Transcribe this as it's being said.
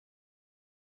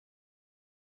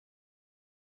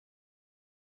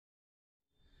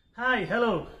Hi,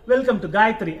 hello, welcome to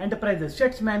Gayathri Enterprises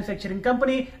Shirts Manufacturing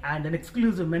Company and an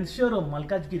exclusive men's showroom,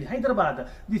 Malkajgiri, Hyderabad.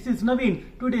 This is Naveen.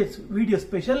 Today's video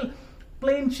special,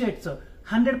 plain shirts,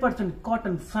 100%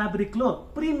 cotton fabric lo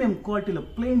premium quality lo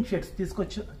plain shirts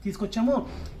తీసుకొచ్చాము.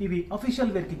 ఇవి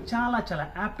official wear కి చాలా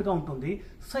apt గా ఉంటుంది.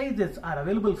 Sizes are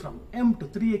available from M to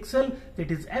 3XL,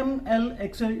 that is M, L,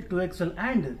 XL, 2XL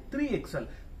and 3XL.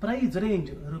 Price range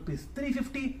rupees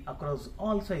 350 across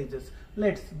all sizes.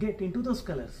 Let's get into those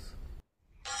colors.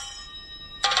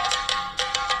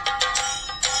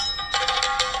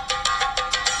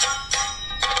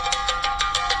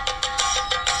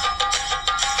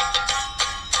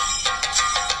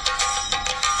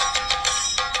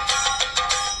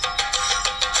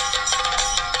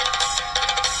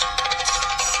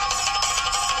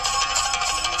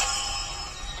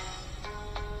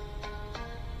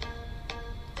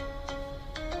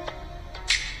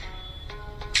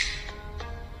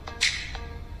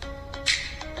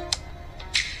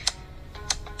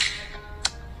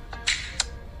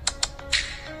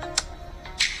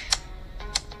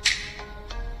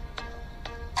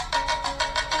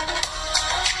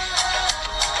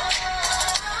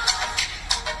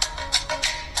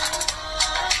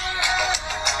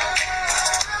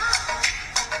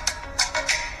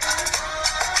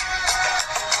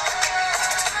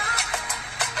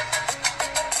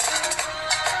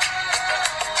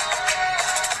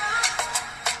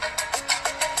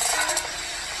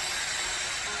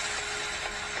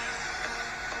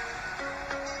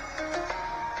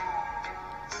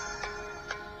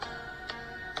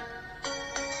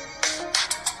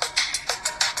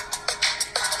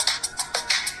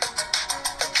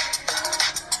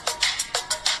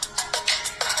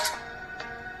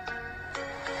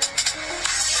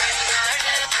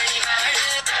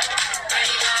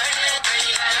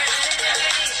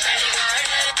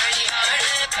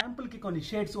 కొన్ని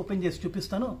shades open చేసి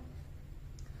చూపిస్తాను.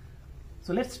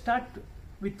 So let's start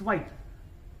with white.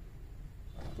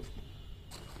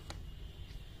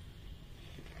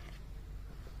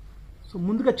 So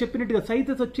ముందుగా చెప్పినట్టుగా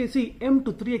sizes వచ్చేసి M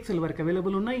to 3XL వరకు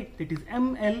available ఉన్నాయి. That is M,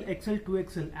 L, XL,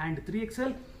 2XL and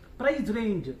 3XL. Price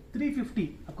range 350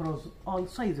 across all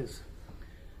sizes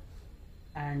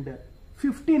and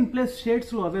 15+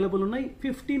 shades లో available ఉన్నాయి.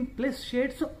 15+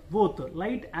 shades both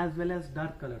light as well as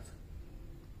dark colours.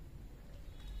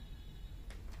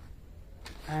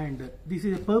 And this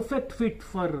is a perfect fit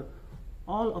for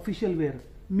all official wear.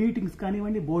 Meetings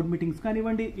కానివ్వండి, board meetings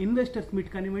కానివ్వండి, investors meet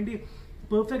కానివ్వండి,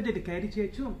 perfect అయితే carry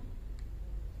చేయొచ్చు.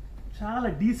 చాలా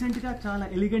డీసెంట్గా, చాలా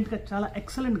ఎలిగెంట్గా, చాలా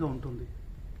ఎక్సలెంట్గా ఉంటుంది.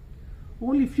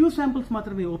 ఓన్లీ ఫ్యూ శాంపుల్స్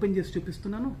మాత్రమే ఓపెన్ చేసి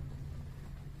చూపిస్తున్నాను.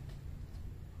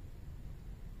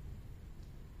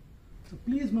 So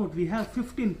please note, we have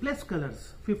 15+ colours.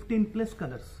 15+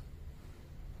 colours.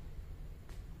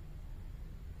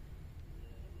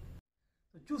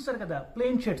 చూసారు కదా,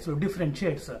 ప్లెయిన్ షర్ట్స్ లో different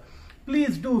shades.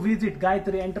 Please do visit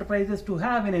Gayathri Enterprises to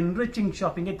have an enriching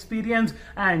shopping experience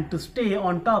and to stay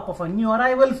on top of our new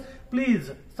arrivals. Please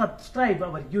subscribe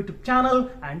our YouTube channel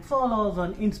and follow us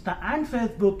on Insta and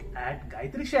Facebook at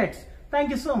Gayathri Shirts. Thank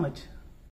you so much.